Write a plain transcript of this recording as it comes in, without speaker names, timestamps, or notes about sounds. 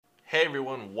Hey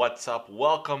everyone, what's up?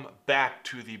 Welcome back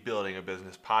to the Building a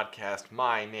Business podcast.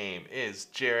 My name is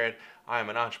Jared. I'm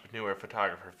an entrepreneur,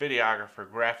 photographer,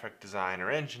 videographer, graphic designer,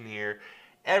 engineer,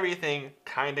 everything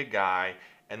kind of guy.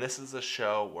 And this is a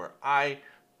show where I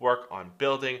work on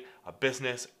building a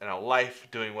business and a life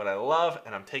doing what I love,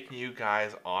 and I'm taking you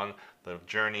guys on the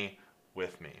journey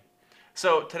with me.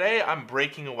 So today I'm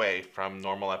breaking away from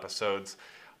normal episodes.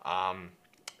 Um,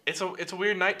 it's a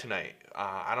weird night tonight.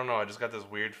 I don't know. I just got this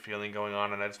weird feeling going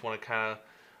on, and I just want to kind of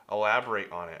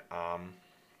elaborate on it.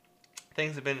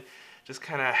 Things have been just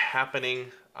kind of happening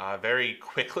very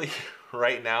quickly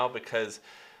right now because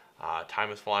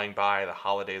time is flying by. The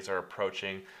holidays are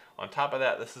approaching. On top of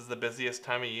that, this is the busiest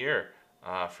time of year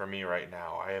for me right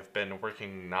now. I have been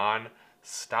working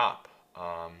non-stop.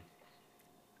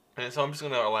 And so I'm just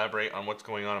going to elaborate on what's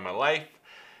going on in my life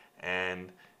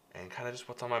and kind of just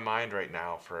what's on my mind right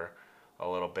now for a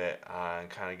little bit and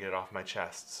kind of get it off my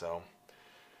chest. So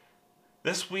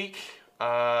this week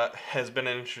has been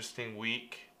an interesting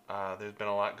week. There's been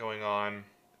a lot going on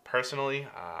personally.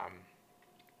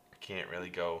 Can't really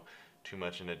go too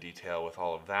much into detail with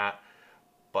all of that,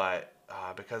 but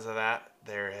because of that,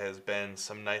 there has been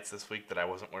some nights this week that I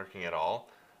wasn't working at all.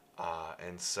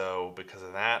 And so because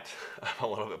of that, I'm a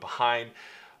little bit behind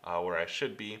where I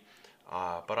should be.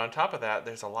 But on top of that,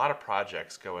 there's a lot of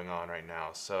projects going on right now.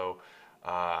 So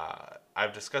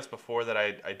I've discussed before that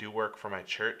I do work for my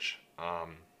church. I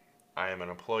am an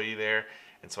employee there,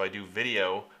 and so I do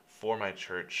video for my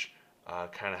church,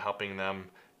 kind of helping them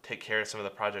take care of some of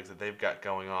the projects that they've got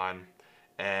going on.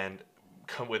 And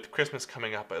with Christmas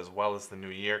coming up as well as the new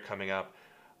year coming up,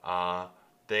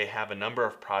 they have a number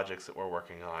of projects that we're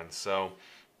working on. So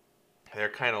they're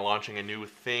kind of launching a new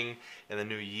thing in the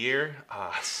new year.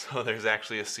 So there's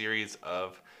actually a series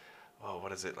of,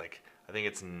 what is it, like, I think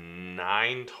it's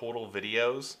 9 total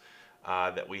videos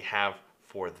that we have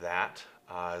for that,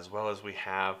 as well as we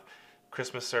have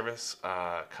Christmas service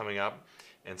coming up.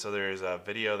 And so there's a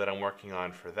video that I'm working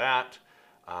on for that,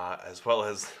 as well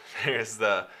as there's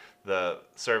the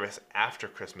service after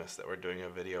Christmas that we're doing a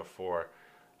video for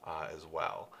as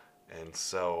well. And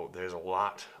so there's a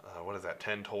lot,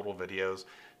 10 total videos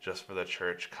just for the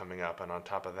church coming up. And on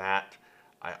top of that,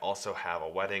 I also have a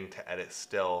wedding to edit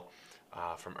still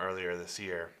from earlier this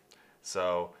year.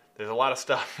 So there's a lot of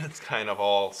stuff that's kind of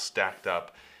all stacked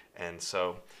up. And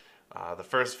so the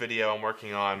first video I'm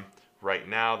working on right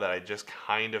now that I just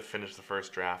kind of finished the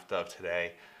first draft of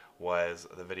today was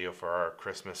the video for our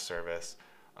Christmas service.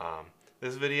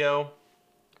 This video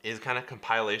is kind of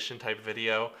compilation type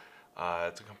video.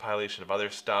 It's a compilation of other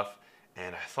stuff,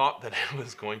 and I thought that it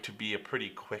was going to be a pretty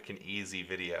quick and easy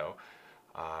video.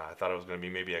 I thought it was going to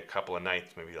be maybe a couple of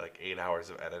nights, maybe like 8 hours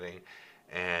of editing,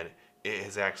 and it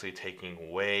is actually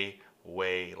taking way,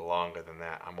 way longer than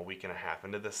that. I'm a week and a half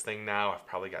into this thing now. I've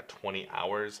probably got 20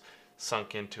 hours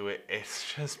sunk into it.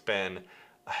 It's just been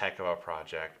a heck of a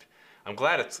project. I'm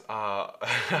glad it's,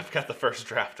 I've got the first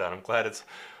draft done. I'm glad it's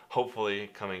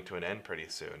hopefully coming to an end pretty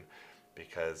soon,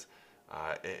 because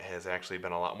it has actually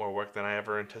been a lot more work than I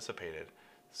ever anticipated.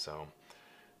 So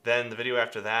then the video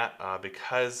after that,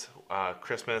 because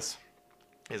Christmas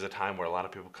is a time where a lot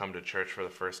of people come to church for the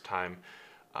first time,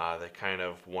 they kind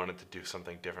of wanted to do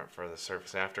something different for the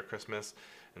service after Christmas.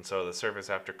 And so the service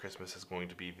after Christmas is going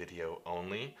to be video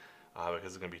only, because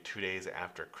it's going to be 2 days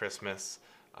after Christmas.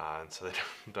 And so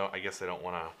they I guess they don't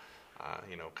want to,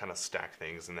 kind of stack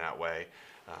things in that way.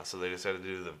 So they decided to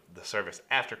do the service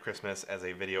after Christmas as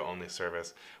a video-only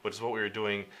service, which is what we were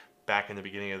doing back in the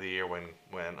beginning of the year when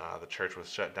the church was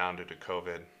shut down due to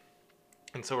COVID.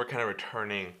 And so we're kind of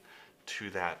returning to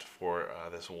that for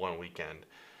this one weekend.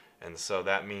 And so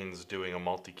that means doing a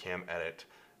multicam edit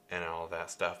and all that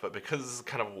stuff. But because this is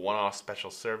kind of a one-off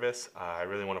special service, I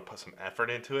really want to put some effort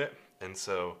into it. And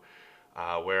so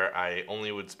where I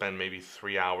only would spend maybe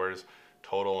 3 hours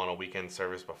total on a weekend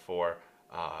service before,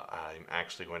 I'm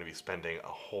actually going to be spending a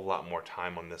whole lot more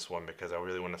time on this one, because I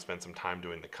really want to spend some time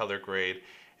doing the color grade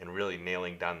and really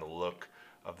nailing down the look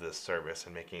of this service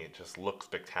and making it just look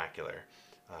spectacular.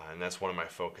 And that's one of my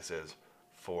focuses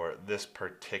for this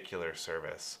particular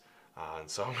service. And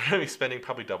so I'm going to be spending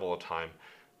probably double the time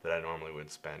that I normally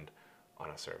would spend on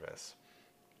a service.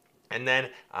 And then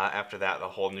after that, the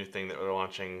whole new thing that we're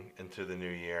launching into the new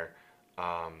year,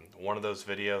 one of those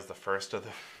videos, the first of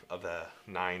the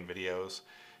 9 videos,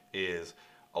 is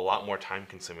a lot more time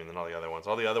consuming than all the other ones.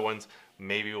 All the other ones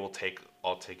maybe will take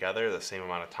altogether the same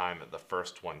amount of time that the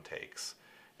first one takes.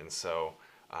 And so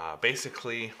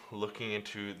basically looking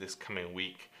into this coming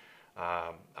week,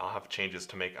 I'll have changes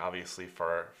to make obviously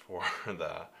for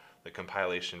the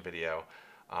compilation video.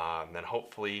 And then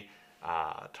hopefully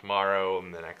Tomorrow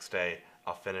and the next day,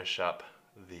 I'll finish up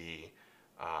the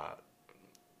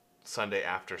Sunday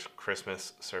after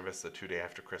Christmas service, the 2-day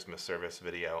after Christmas service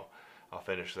video. I'll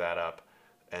finish that up,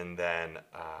 and then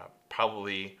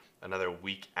probably another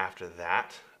week after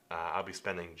that, I'll be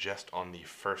spending just on the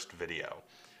first video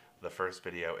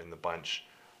in the bunch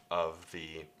of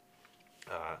the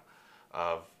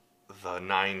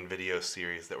 9 video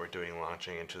series that we're doing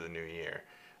launching into the new year.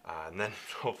 And then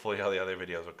hopefully all the other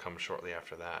videos will come shortly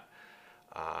after that.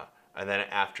 And then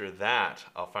after that,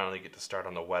 I'll finally get to start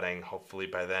on the wedding. Hopefully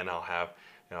by then I'll have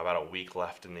about a week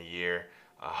left in the year.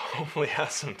 Hopefully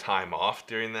have some time off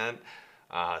during that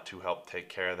to help take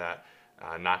care of that,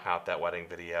 knock out that wedding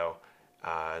video,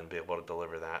 and be able to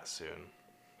deliver that soon.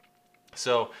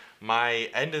 So my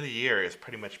end of the year is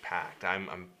pretty much packed.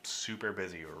 I'm super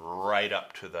busy right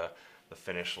up to the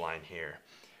finish line here,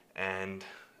 and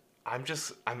I'm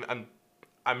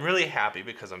really happy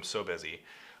because I'm so busy,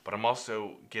 but I'm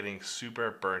also getting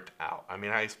super burnt out. I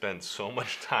mean, I spend so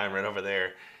much time right over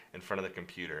there in front of the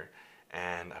computer,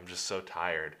 and I'm just so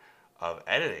tired of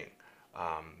editing.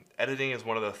 Editing is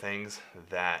one of the things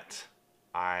that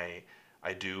I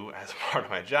do as part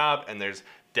of my job, and there's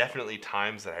definitely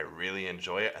times that I really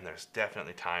enjoy it, and there's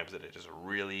definitely times that it just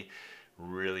really,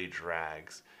 really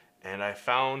drags. And I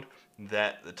found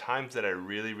that the times that I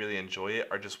really, really enjoy it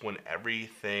are just when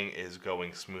everything is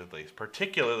going smoothly,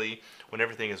 particularly when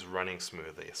everything is running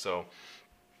smoothly. So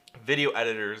video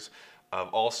editors of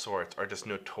all sorts are just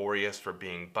notorious for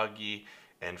being buggy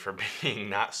and for being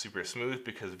not super smooth,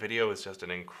 because video is just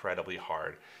an incredibly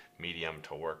hard medium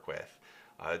to work with.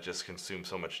 It just consumes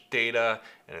so much data,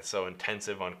 and it's so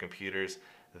intensive on computers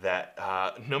that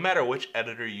no matter which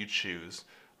editor you choose,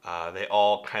 they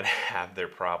all kind of have their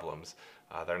problems.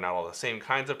 They're not all the same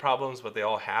kinds of problems, but they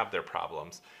all have their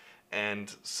problems.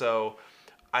 And so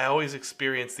I always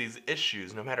experience these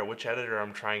issues no matter which editor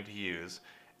I'm trying to use.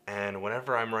 And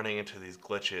whenever I'm running into these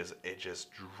glitches, it just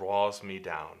draws me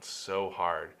down so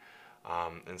hard.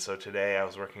 And so today I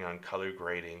was working on color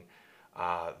grading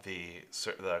the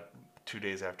 2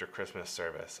 days after Christmas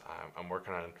service. I'm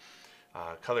working on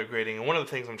color grading, and one of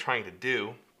the things I'm trying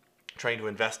to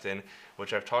invest in,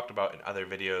 which I've talked about in other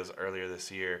videos earlier this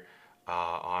year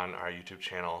on our YouTube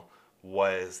channel,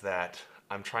 was that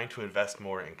I'm trying to invest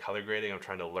more in color grading. I'm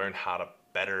trying to learn how to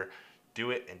better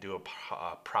do it and do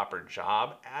a proper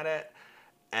job at it.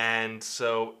 And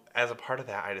so as a part of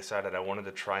that, I decided I wanted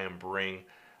to try and bring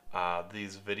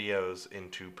these videos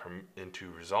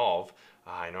into Resolve.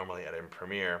 I normally edit in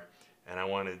Premiere, and I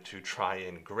wanted to try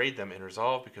and grade them in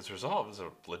Resolve, because Resolve is a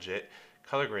legit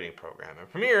color grading program, and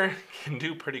Premiere can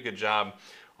do a pretty good job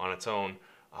on its own,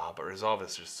 but Resolve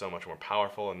is just so much more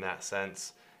powerful in that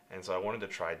sense. And so I wanted to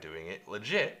try doing it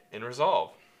legit in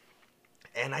Resolve.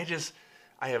 And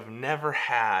I have never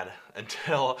had,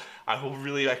 until I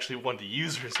really actually want to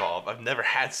use Resolve, I've never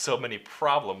had so many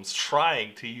problems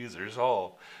trying to use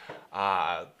Resolve.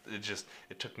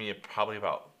 It took me probably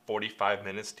about 45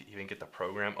 minutes to even get the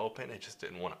program open. It just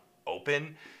didn't want to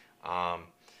open.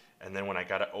 And then when I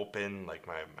got it open, like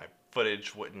my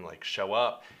footage wouldn't like show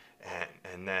up.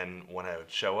 And then when I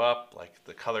would show up, like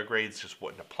the color grades just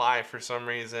wouldn't apply for some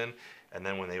reason. And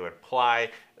then when they would apply,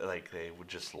 like they would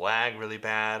just lag really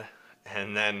bad.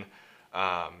 And then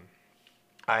I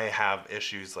have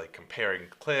issues like comparing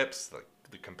clips, like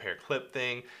the compare clip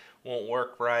thing won't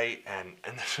work right, and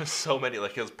there's just so many,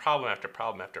 like it was problem after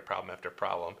problem after problem after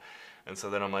problem. And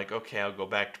so then I'm like, okay, I'll go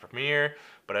back to Premiere,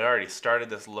 but I already started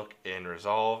this look in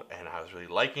Resolve, and I was really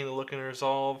liking the look in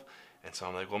Resolve. And so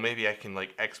I'm like, well, maybe I can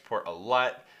like export a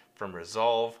LUT from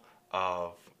Resolve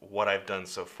of what I've done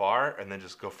so far, and then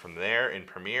just go from there in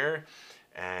Premiere.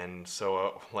 And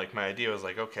so like my idea was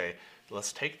like, okay,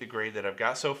 let's take the grade that I've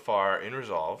got so far in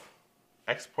Resolve,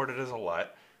 export it as a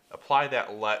LUT, apply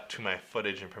that LUT to my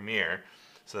footage in Premiere,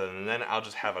 so then I'll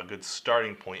just have a good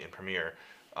starting point in Premiere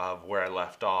of where I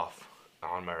left off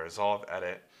on my Resolve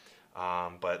edit.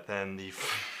 But then the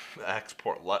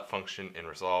export LUT function in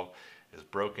Resolve is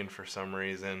broken for some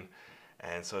reason,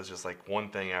 and so it's just like one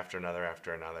thing after another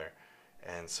after another.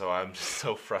 And so I'm just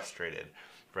so frustrated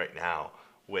right now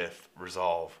with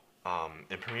Resolve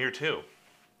in Premiere too,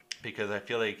 because I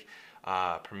feel like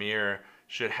Premiere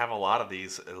should have a lot of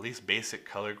these, at least basic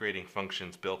color grading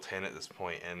functions built in at this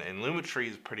point. And Lumetri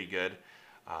is pretty good.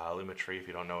 Lumetri, if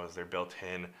you don't know, is their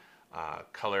built-in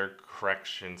color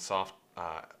correction soft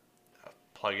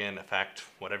plugin, effect,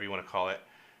 whatever you want to call it.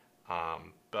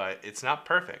 But it's not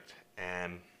perfect,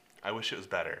 and I wish it was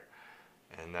better.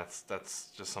 And that's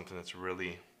just something that's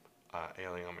really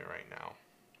ailing on me right now.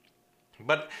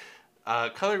 But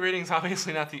color grading is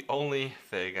obviously not the only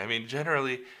thing. I mean,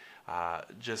 generally,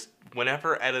 just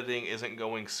whenever editing isn't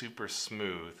going super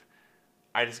smooth,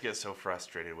 I just get so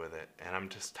frustrated with it, and I'm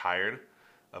just tired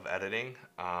of editing.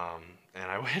 And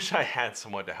I wish I had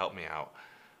someone to help me out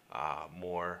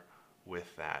more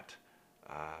with that.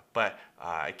 But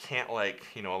I can't, like,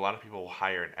 a lot of people will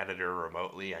hire an editor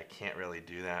remotely. I can't really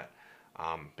do that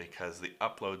because the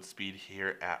upload speed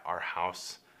here at our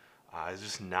house is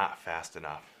just not fast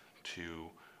enough to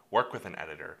work with an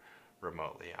editor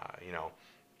remotely.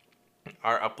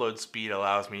 Our upload speed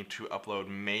allows me to upload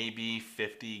maybe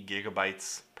 50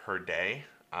 gigabytes per day.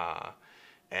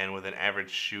 And with an average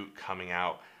shoot coming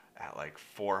out at like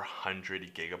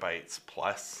 400 gigabytes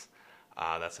plus,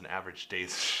 that's an average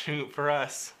day's shoot for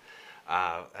us.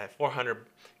 At 400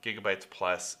 gigabytes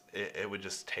plus, it would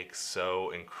just take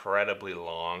so incredibly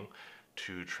long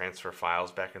to transfer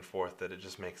files back and forth that it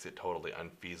just makes it totally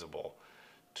unfeasible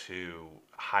to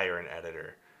hire an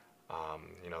editor.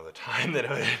 The time that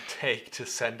it would take to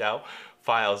send out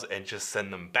files and just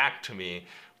send them back to me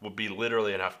would be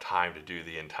literally enough time to do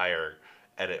the entire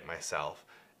edit myself.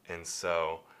 And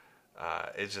so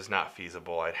it's just not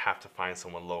feasible. I'd have to find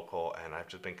someone local, and I've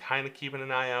just been kind of keeping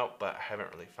an eye out, but I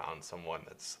haven't really found someone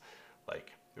that's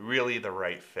like really the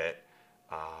right fit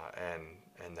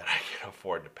and that I can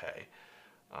afford to pay.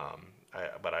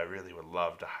 But I really would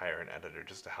love to hire an editor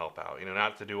just to help out.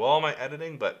 Not to do all my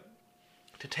editing, but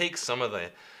to take some of the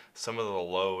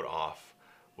load off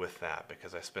with that,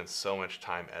 because I spend so much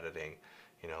time editing.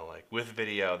 Like with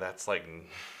video, that's like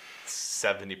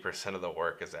 70% of the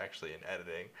work is actually in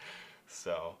editing.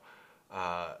 So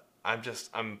I'm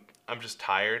just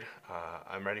tired.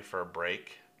 I'm ready for a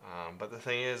break. But the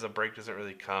thing is, a break doesn't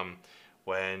really come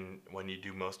when you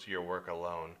do most of your work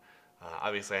alone.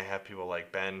 Obviously, I have people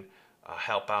like Ben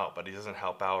help out, but he doesn't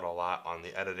help out a lot on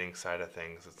the editing side of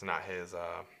things. It's not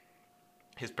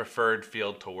his preferred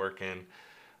field to work in,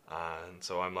 and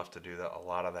so I'm left to do a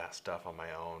lot of that stuff on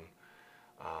my own.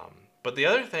 But the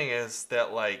other thing is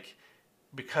that, like,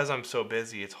 because I'm so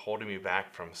busy, it's holding me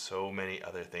back from so many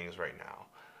other things right now.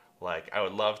 Like, I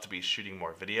would love to be shooting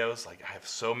more videos. Like, I have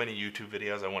so many YouTube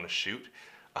videos I want to shoot.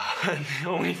 The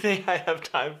only thing I have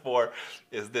time for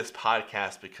is this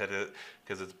podcast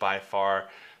because it's by far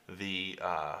the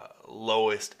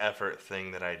lowest effort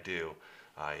thing that I do.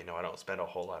 I don't spend a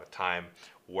whole lot of time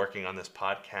working on this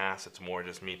podcast. It's more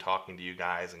just me talking to you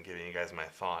guys and giving you guys my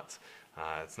thoughts.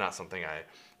 It's not something I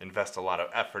invest a lot of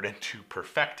effort into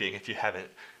perfecting, if you haven't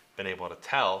been able to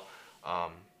tell.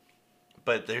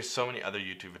 But there's so many other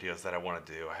YouTube videos that I want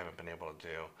to do, I haven't been able to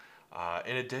do.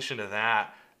 In addition to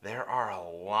that, there are a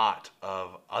lot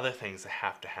of other things that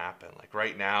have to happen. Like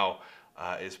right now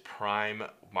is prime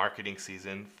marketing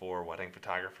season for wedding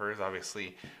photographers.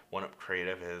 Obviously, One Up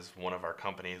Creative is one of our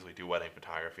companies. We do wedding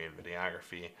photography and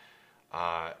videography.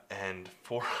 And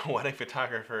for a wedding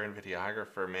photographer and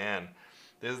videographer, man,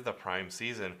 this is the prime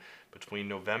season. Between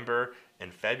November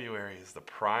and February is the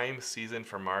prime season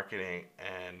for marketing,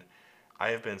 and I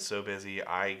have been so busy.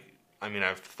 I mean,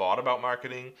 I've thought about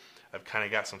marketing. I've kind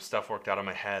of got some stuff worked out in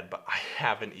my head, but I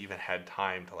haven't even had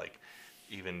time to like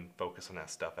even focus on that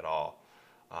stuff at all.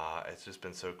 It's just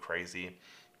been so crazy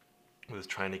with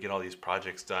trying to get all these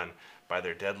projects done by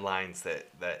their deadlines that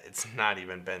it's not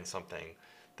even been something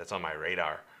that's on my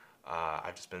radar.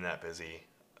 I've just been that busy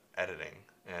editing,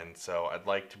 and so I'd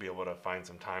like to be able to find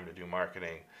some time to do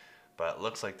marketing, but it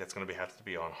looks like that's going to have to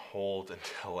be on hold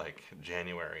until like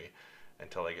January,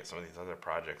 until I get some of these other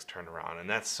projects turned around, and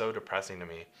that's so depressing to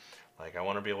me. Like, I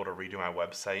want to be able to redo my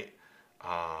website.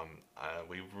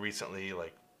 We recently,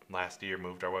 like last year,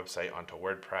 moved our website onto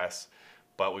WordPress,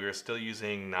 but we were still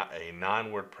using a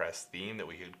non-WordPress theme that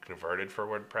we had converted for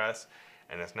WordPress,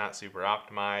 and it's not super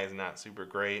optimized, not super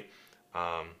great.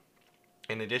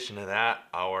 In addition to that,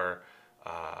 our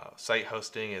site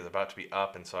hosting is about to be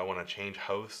up, and so I want to change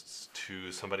hosts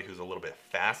to somebody who's a little bit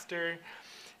faster,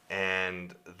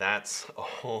 and that's a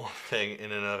whole thing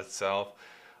in and of itself.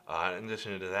 In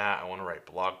addition to that, I want to write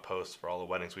blog posts for all the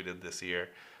weddings we did this year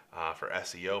for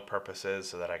SEO purposes,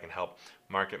 so that I can help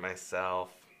market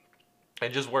myself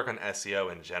and just work on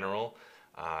SEO in general.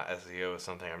 SEO is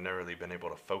something I've never really been able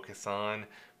to focus on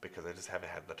because I just haven't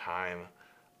had the time.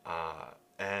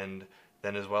 And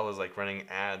then as well as like running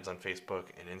ads on Facebook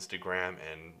and Instagram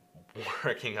and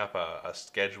working up a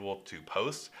schedule to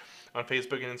post on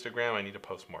Facebook and Instagram. I need to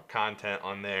post more content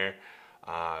on there.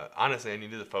 Honestly, I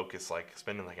needed to focus like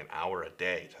spending like an hour a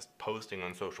day just posting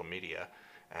on social media,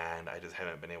 and I just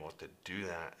haven't been able to do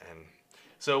that. And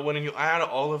so when you add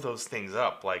all of those things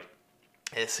up, like,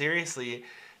 it seriously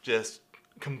just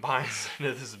combines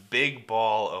into this big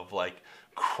ball of like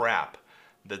crap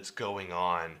that's going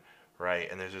on right?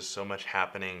 And there's just so much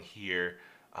happening here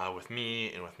with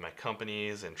me and with my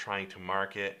companies and trying to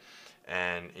market,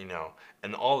 and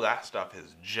and all that stuff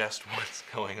is just what's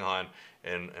going on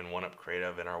in One Up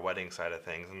Creative and our wedding side of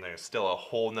things. And there's still a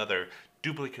whole nother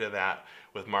duplicate of that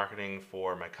with marketing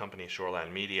for my company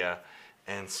Shoreline Media.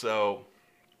 And so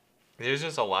there's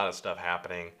just a lot of stuff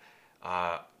happening.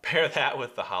 Pair that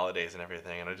with the holidays and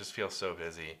everything, and I just feel so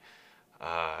busy.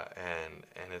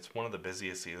 And it's one of the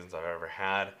busiest seasons I've ever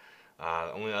had.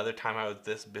 The only other time I was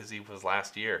this busy was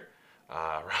last year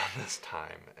around this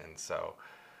time. And so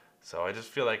I just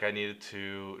feel like I needed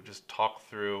to just talk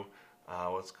through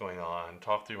what's going on,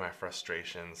 talk through my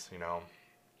frustrations.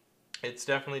 It's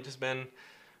definitely just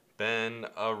been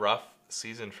a rough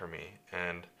season for me.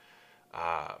 And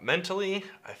mentally,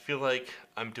 I feel like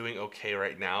I'm doing okay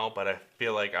right now, but I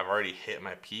feel like I've already hit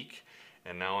my peak,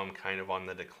 and now I'm kind of on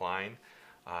the decline.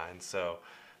 And so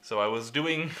I was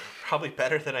doing probably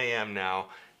better than I am now,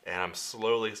 and I'm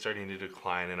slowly starting to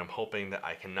decline, and I'm hoping that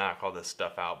I can knock all this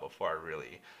stuff out before I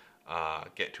really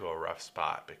get to a rough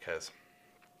spot, because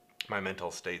my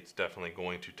mental state's definitely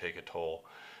going to take a toll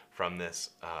from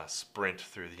this sprint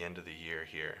through the end of the year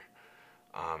here.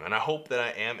 And I hope that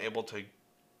I am able to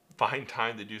find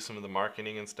time to do some of the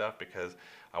marketing and stuff, because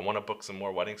I want to book some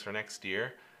more weddings for next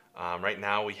year. Right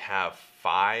now we have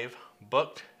 5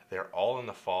 booked. They're all in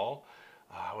the fall.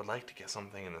 I would like to get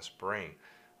something in the spring.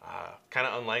 Kind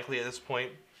of unlikely at this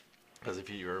point, because if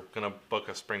you're going to book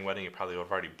a spring wedding, you probably would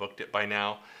have already booked it by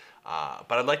now.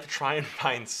 But I'd like to try and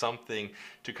find something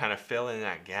to kind of fill in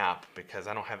that gap, because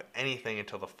I don't have anything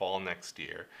until the fall next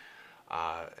year,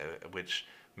 which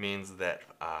means that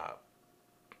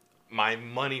my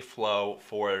money flow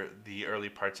for the early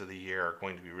parts of the year are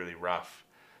going to be really rough,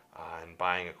 and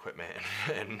buying equipment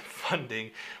and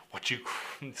funding what you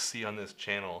see on this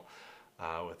channel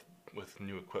with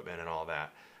new equipment and all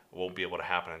that won't be able to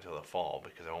happen until the fall,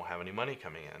 because I won't have any money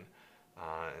coming in.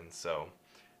 And so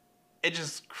it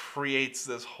just creates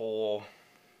this whole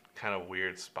kind of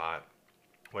weird spot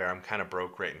where I'm kind of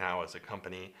broke right now as a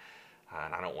company,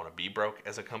 and I don't want to be broke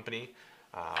as a company.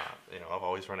 I've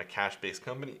always run a cash-based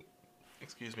company.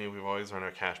 We've always run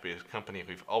a cash-based company.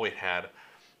 We've always had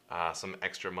some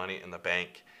extra money in the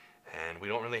bank, and we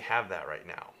don't really have that right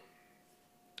now.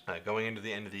 Going into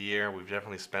the end of the year, we've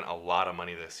definitely spent a lot of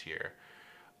money this year,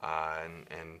 and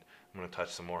I'm going to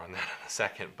touch some more on that in a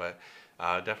second, but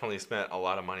definitely spent a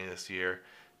lot of money this year,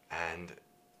 and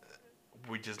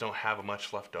we just don't have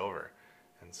much left over.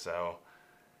 And so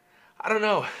I don't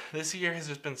know, this year has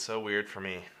just been so weird for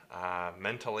me,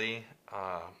 mentally,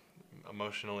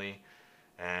 emotionally,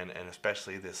 and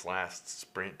especially this last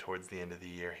sprint towards the end of the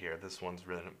year here. This one's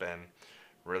really been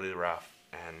really rough,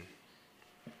 and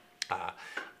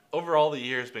overall the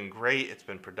year has been great. It's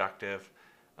been productive,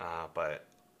 but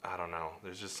I don't know,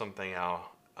 there's just something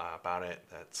about it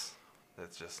that's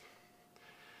just,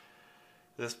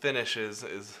 this finish is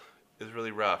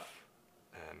really rough.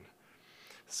 And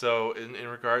so in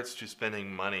regards to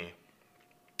spending money,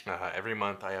 every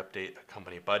month I update a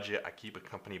company budget. I keep a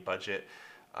company budget,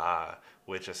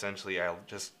 which essentially I'll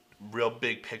just real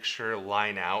big picture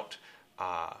line out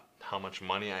how much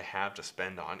money I have to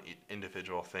spend on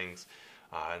individual things.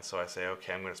 And so I say,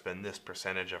 okay, I'm going to spend this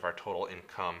percentage of our total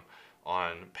income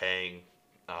on paying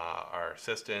our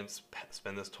assistants,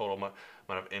 spend this total amount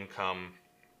of income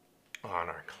on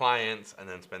our clients, and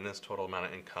then spend this total amount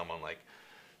of income on like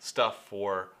stuff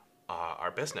for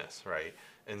our business, right?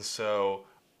 And so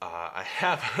I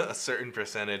have a certain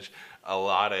percentage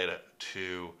allotted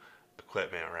to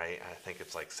equipment, right? I think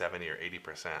it's like 70 or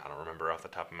 80%. I don't remember off the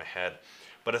top of my head,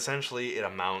 but essentially it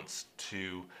amounts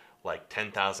to like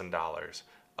 $10,000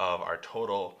 of our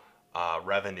total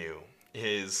revenue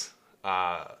is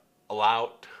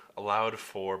allowed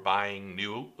for buying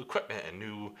new equipment and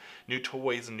new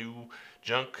toys, new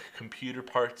junk computer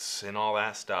parts, and all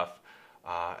that stuff.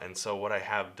 And so what I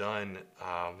have done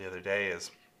the other day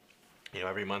is,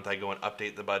 every month I go and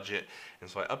update the budget. And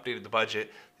so I updated the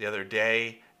budget the other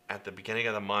day at the beginning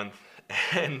of the month,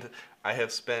 and I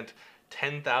have spent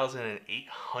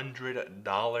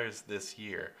 $10,800 this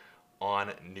year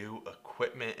on new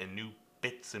equipment and new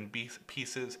bits and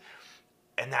pieces.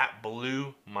 And that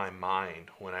blew my mind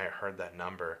when I heard that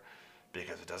number,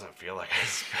 because it doesn't feel like I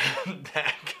spent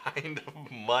that kind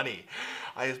of money.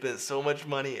 I spent so much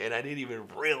money and I didn't even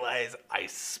realize I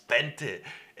spent it.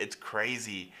 It's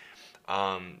crazy.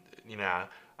 I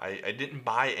didn't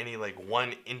buy any like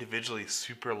one individually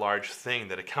super large thing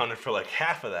that accounted for like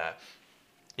half of that.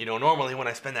 Normally when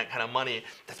I spend that kind of money,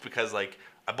 that's because like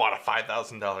I bought a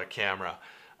 $5,000 camera,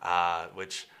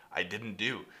 which I didn't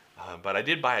do. But I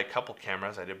did buy a couple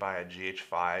cameras. I did buy a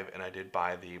GH5 and I did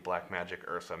buy the Blackmagic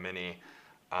Ursa Mini.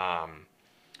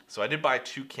 So I did buy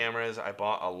 2 cameras. I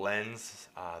bought a lens,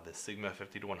 the Sigma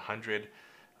 50-100.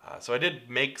 So I did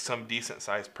make some decent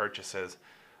sized purchases.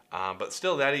 But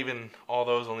still, all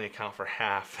those only account for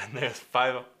half. And there's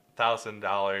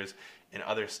 $5,000 in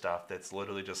other stuff that's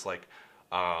literally just like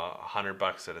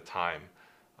 $100 at a time.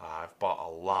 I've bought a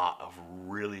lot of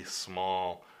really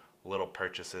small little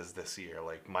purchases this year,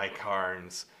 like mic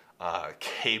arms,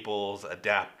 cables,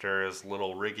 adapters,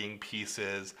 little rigging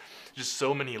pieces, just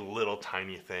so many little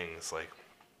tiny things like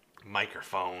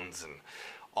microphones and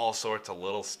all sorts of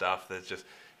little stuff that's just,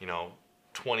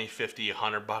 20, 50,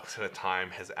 $100 at a time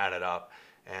has added up,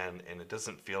 and it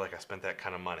doesn't feel like I spent that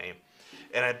kind of money.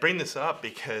 And I bring this up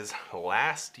because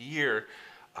last year,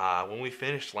 when we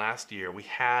finished last year, we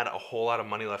had a whole lot of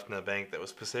money left in the bank that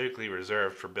was specifically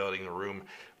reserved for building the room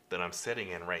that I'm sitting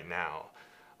in right now.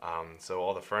 So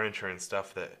all the furniture and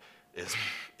stuff that is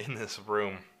in this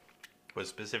room was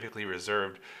specifically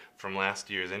reserved from last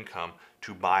year's income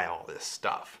to buy all this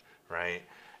stuff, right?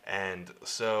 And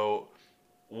so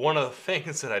one of the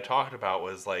things that I talked about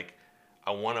was like,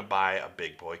 I want to buy a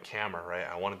big boy camera, right?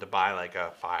 I wanted to buy like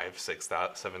a $5,000,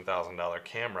 $6,000, $7,000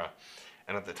 camera.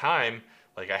 And at the time,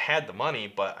 like I had the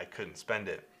money, but I couldn't spend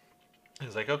it. I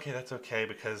was like, okay, that's okay,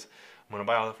 because I'm going to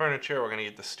buy all the furniture, we're going to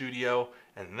get the studio,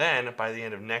 and then by the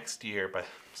end of next year, by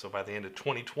the end of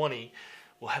 2020,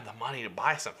 we'll have the money to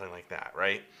buy something like that,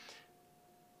 right?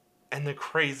 And the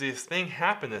craziest thing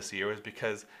happened this year was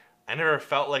because I never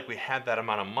felt like we had that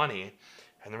amount of money,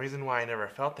 and the reason why I never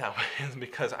felt that way is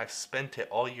because I've spent it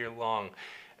all year long.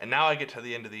 And now I get to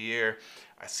the end of the year,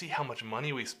 I see how much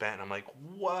money we spent, and I'm like,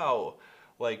 whoa,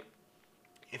 like,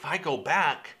 if I go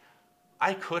back,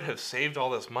 I could have saved all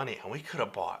this money and we could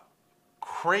have bought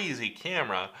crazy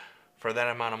camera for that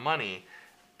amount of money.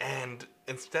 And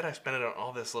instead I spent it on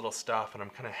all this little stuff, and I'm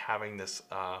kind of having this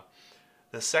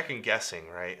second guessing,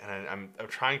 right? And I'm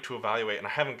trying to evaluate, and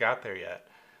I haven't got there yet.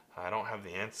 I don't have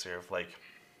the answer of like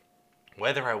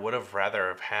whether I would have rather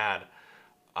have had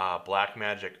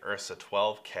Blackmagic Ursa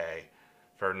 12K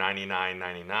for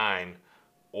 $99.99,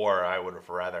 or I would have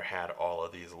rather had all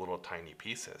of these little tiny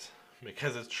pieces.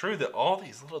 Because it's true that all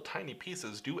these little tiny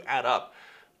pieces do add up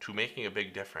to making a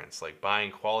big difference. Like buying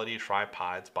quality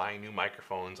tripods, buying new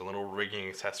microphones and little rigging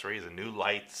accessories and new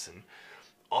lights, and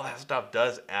all that stuff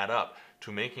does add up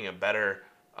to making a better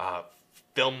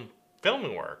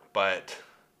filming work. But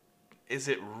is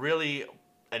it really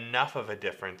enough of a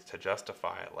difference to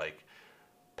justify it? Like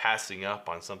passing up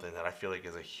on something that I feel like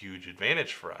is a huge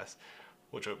advantage for us,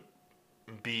 which would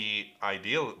be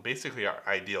ideal, basically our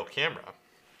ideal camera.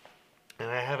 And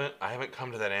I haven't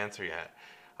come to that answer yet.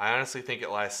 I honestly think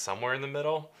it lies somewhere in the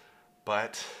middle,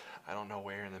 but I don't know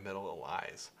where in the middle it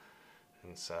lies.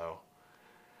 And so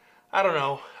I don't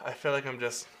know. I feel like I'm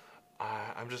just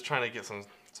trying to get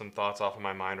some thoughts off of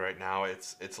my mind right now.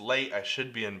 It's late. I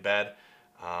should be in bed,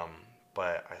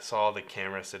 but I saw the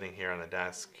camera sitting here on the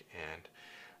desk and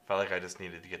felt like I just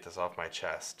needed to get this off my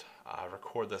chest.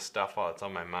 Record this stuff while it's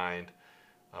on my mind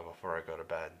before I go to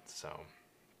bed. So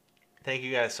thank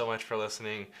you guys so much for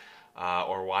listening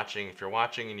or watching. If you're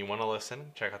watching and you want to listen,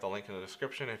 check out the link in the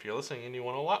description. If you're listening and you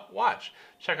want to watch,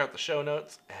 check out the show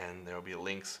notes, and there will be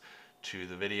links to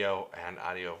the video and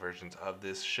audio versions of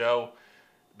this show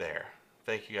there.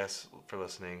 Thank you guys for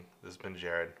listening. This has been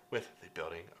Jared with the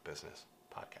Building a Business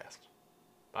podcast.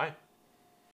 Bye.